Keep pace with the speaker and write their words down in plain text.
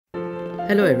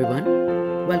Hello everyone,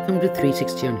 welcome to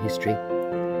 360 on History.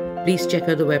 Please check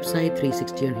out the website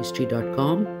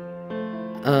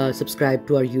 360onhistory.com, subscribe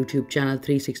to our YouTube channel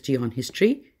 360 on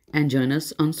History, and join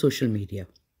us on social media.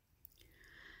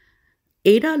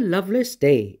 Ada Lovelace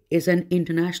Day is an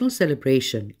international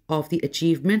celebration of the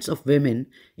achievements of women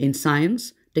in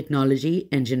science, technology,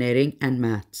 engineering, and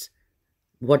maths,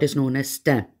 what is known as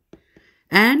STEM,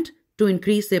 and to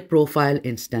increase their profile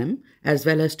in STEM, as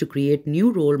well as to create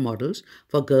new role models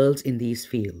for girls in these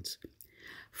fields.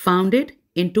 Founded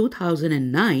in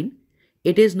 2009,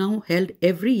 it is now held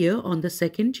every year on the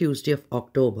second Tuesday of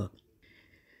October.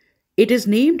 It is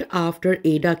named after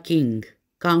Ada King,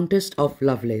 Countess of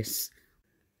Lovelace,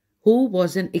 who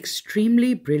was an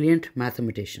extremely brilliant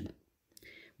mathematician.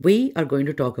 We are going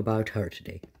to talk about her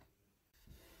today.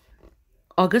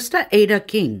 Augusta Ada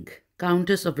King,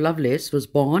 Countess of Lovelace, was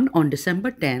born on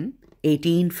December 10,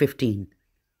 1815.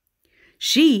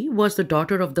 She was the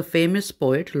daughter of the famous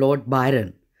poet Lord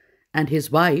Byron and his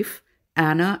wife,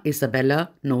 Anne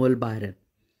Isabella Noel Byron.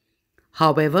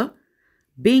 However,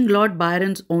 being Lord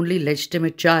Byron's only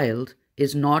legitimate child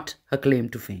is not her claim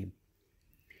to fame.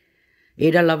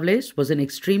 Ada Lovelace was an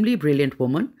extremely brilliant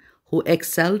woman who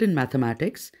excelled in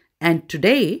mathematics, and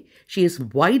today she is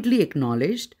widely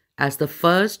acknowledged as the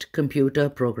first computer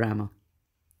programmer.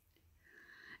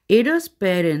 Ada's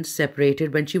parents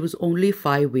separated when she was only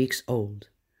 5 weeks old.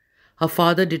 Her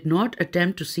father did not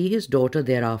attempt to see his daughter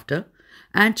thereafter,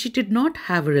 and she did not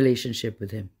have a relationship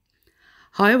with him.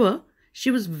 However,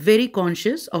 she was very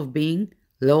conscious of being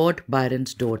Lord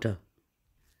Byron's daughter.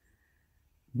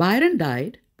 Byron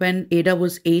died when Ada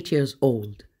was 8 years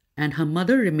old, and her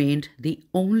mother remained the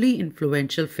only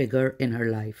influential figure in her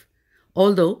life,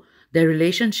 although their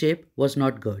relationship was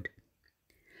not good.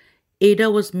 Ada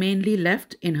was mainly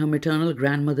left in her maternal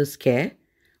grandmother's care,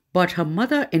 but her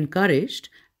mother encouraged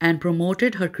and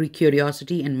promoted her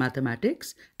curiosity in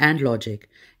mathematics and logic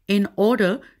in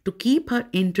order to keep her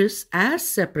interests as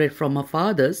separate from her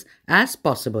father's as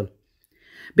possible,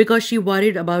 because she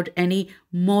worried about any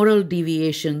moral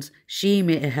deviations she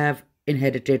may have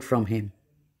inherited from him.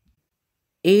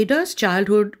 Ada's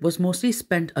childhood was mostly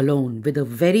spent alone with a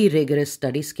very rigorous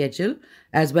study schedule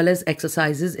as well as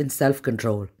exercises in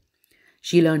self-control.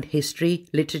 She learned history,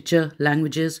 literature,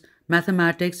 languages,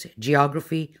 mathematics,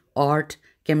 geography, art,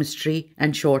 chemistry,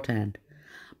 and shorthand.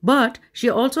 But she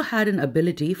also had an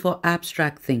ability for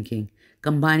abstract thinking,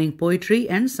 combining poetry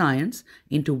and science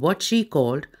into what she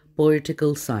called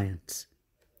poetical science.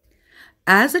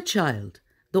 As a child,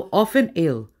 though often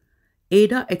ill,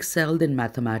 Ada excelled in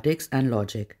mathematics and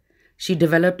logic. She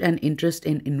developed an interest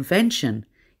in invention,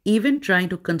 even trying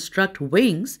to construct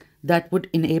wings that would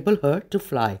enable her to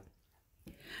fly.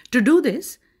 To do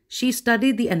this, she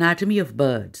studied the anatomy of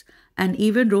birds and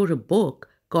even wrote a book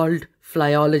called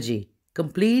Flyology,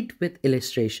 complete with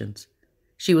illustrations.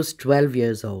 She was 12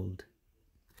 years old.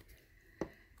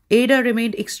 Ada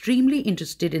remained extremely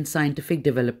interested in scientific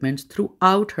developments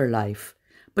throughout her life,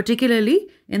 particularly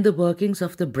in the workings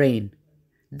of the brain.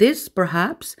 This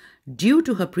perhaps due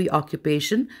to her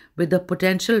preoccupation with the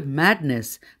potential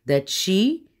madness that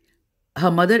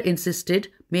her mother insisted,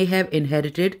 may have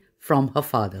inherited from her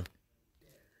father.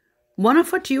 One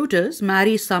of her tutors,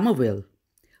 Mary Somerville,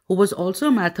 who was also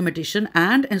a mathematician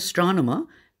and astronomer,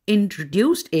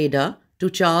 introduced Ada to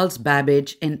Charles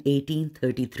Babbage in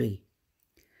 1833.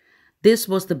 This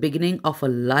was the beginning of a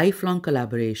lifelong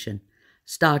collaboration,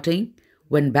 starting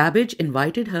when Babbage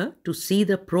invited her to see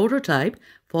the prototype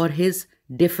for his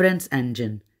difference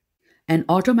engine, an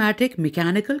automatic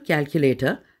mechanical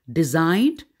calculator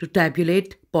designed to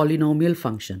tabulate polynomial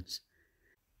functions.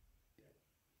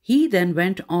 He then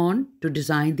went on to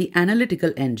design the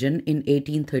analytical engine in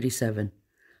 1837,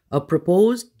 a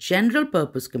proposed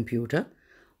general-purpose computer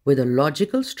with a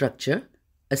logical structure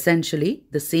essentially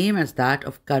the same as that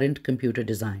of current computer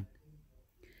design.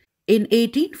 In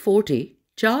 1840,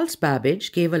 Charles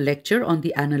Babbage gave a lecture on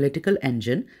the analytical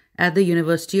engine at the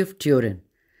University of Turin,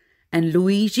 and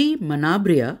Luigi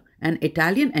Manabria, an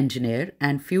Italian engineer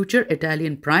and future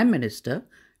Italian Prime Minister,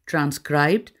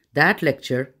 transcribed that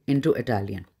lecture into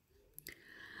Italian.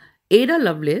 Ada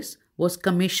Lovelace was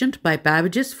commissioned by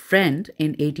Babbage's friend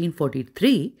in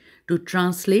 1843 to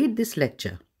translate this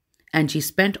lecture, and she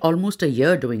spent almost a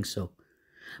year doing so.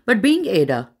 But being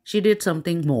Ada, she did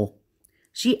something more.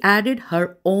 She added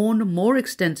her own more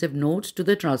extensive notes to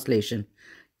the translation,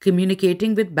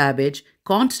 communicating with Babbage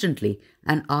constantly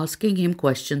and asking him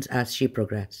questions as she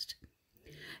progressed.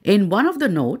 In one of the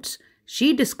notes,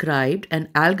 she described an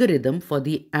algorithm for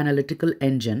the analytical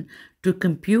engine to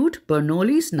compute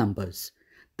Bernoulli's numbers,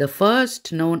 the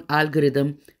first known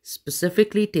algorithm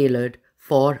specifically tailored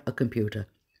for a computer.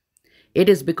 It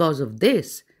is because of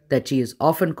this that she is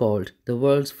often called the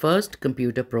world's first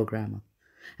computer programmer.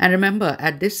 And remember,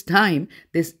 at this time,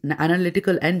 this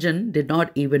analytical engine did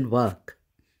not even work.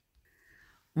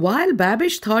 While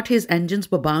Babbage thought his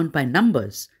engines were bound by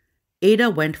numbers, Ada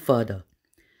went further.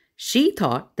 She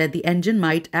thought that the engine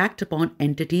might act upon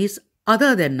entities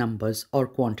other than numbers or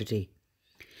quantity.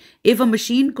 If a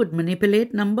machine could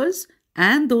manipulate numbers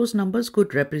and those numbers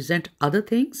could represent other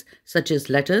things such as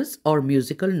letters or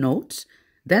musical notes,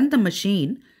 then the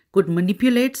machine could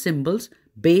manipulate symbols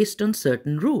based on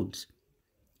certain rules.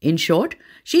 In short,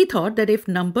 she thought that if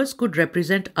numbers could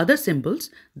represent other symbols,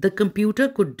 the computer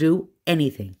could do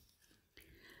anything.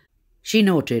 She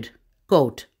noted,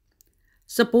 quote,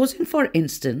 "Supposing, for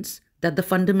instance, that the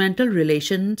fundamental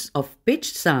relations of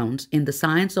pitched sounds in the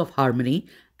science of harmony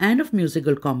and of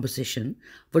musical composition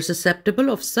were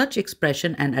susceptible of such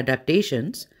expression and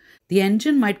adaptations, the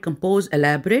engine might compose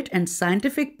elaborate and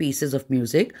scientific pieces of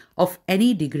music of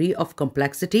any degree of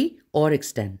complexity or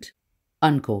extent."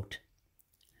 Unquote.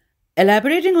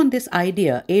 Elaborating on this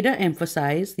idea, Ada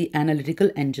emphasized the analytical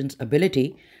engine's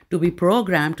ability to be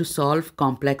programmed to solve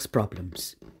complex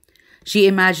problems. She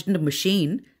imagined a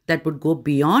machine that would go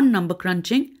beyond number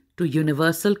crunching to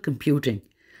universal computing,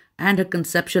 and her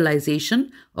conceptualization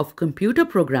of computer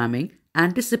programming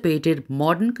anticipated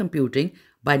modern computing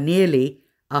by nearly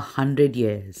 100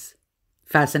 years.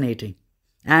 Fascinating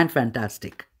and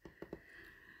fantastic.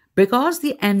 Because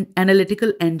the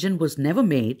analytical engine was never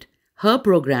made, her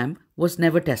program was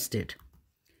never tested.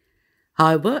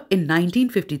 However, in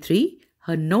 1953,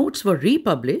 her notes were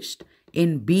republished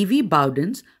in B.V.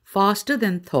 Bowden's Faster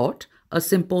Than Thought, a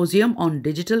symposium on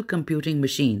digital computing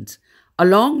machines,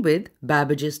 along with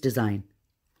Babbage's design.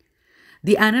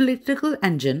 The analytical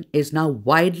engine is now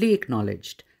widely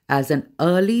acknowledged as an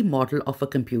early model of a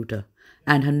computer,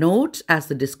 and her notes as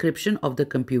the description of the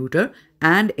computer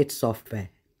and its software.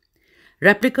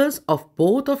 Replicas of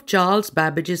both of Charles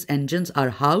Babbage's engines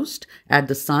are housed at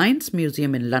the Science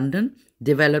Museum in London,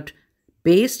 developed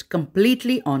based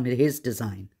completely on his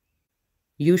design.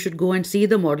 You should go and see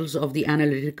the models of the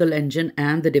analytical engine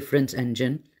and the difference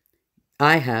engine.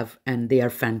 I have, and they are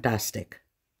fantastic.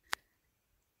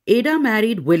 Ada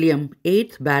married William,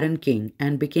 8th Baron King,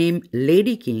 and became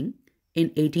Lady King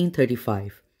in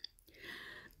 1835.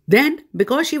 Then,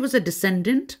 because she was a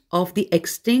descendant of the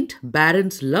extinct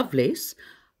Barons Lovelace,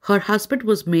 her husband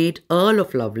was made Earl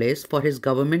of Lovelace for his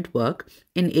government work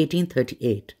in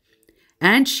 1838,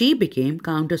 and she became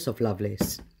Countess of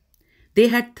Lovelace. They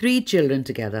had 3 children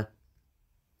together.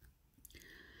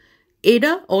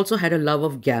 Ada also had a love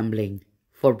of gambling,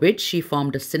 for which she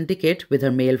formed a syndicate with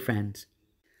her male friends.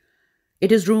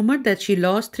 It is rumored that she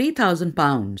lost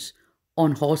 £3,000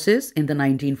 on horses in the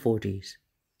 1940s.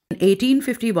 In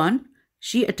 1851,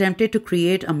 she attempted to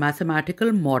create a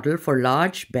mathematical model for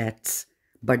large bets,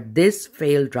 but this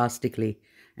failed drastically,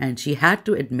 and she had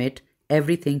to admit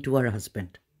everything to her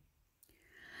husband.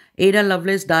 Ada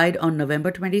Lovelace died on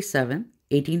November 27,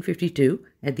 1852,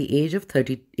 at the age of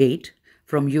 38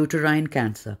 from uterine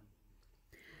cancer.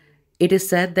 It is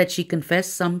said that she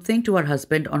confessed something to her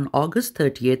husband on August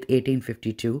 30th,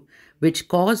 1852, which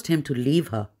caused him to leave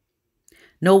her.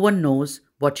 No one knows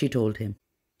what she told him.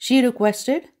 She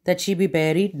requested that she be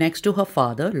buried next to her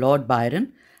father, Lord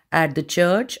Byron, at the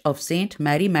Church of St.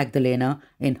 Mary Magdalena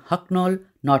in Hucknall,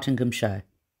 Nottinghamshire.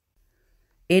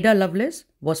 Ada Lovelace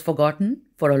was forgotten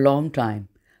for a long time,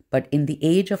 but in the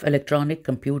age of electronic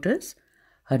computers,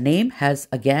 her name has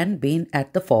again been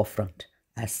at the forefront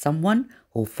as someone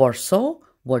who foresaw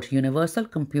what universal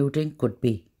computing could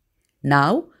be.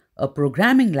 Now, a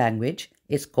programming language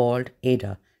is called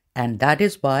Ada, and that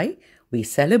is why we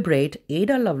celebrate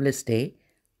Ada Lovelace Day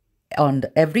on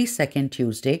every second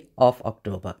Tuesday of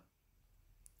October.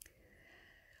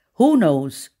 Who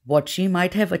knows what she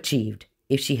might have achieved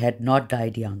if she had not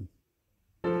died young.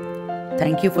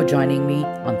 Thank you for joining me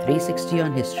on 360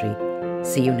 on History.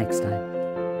 See you next time.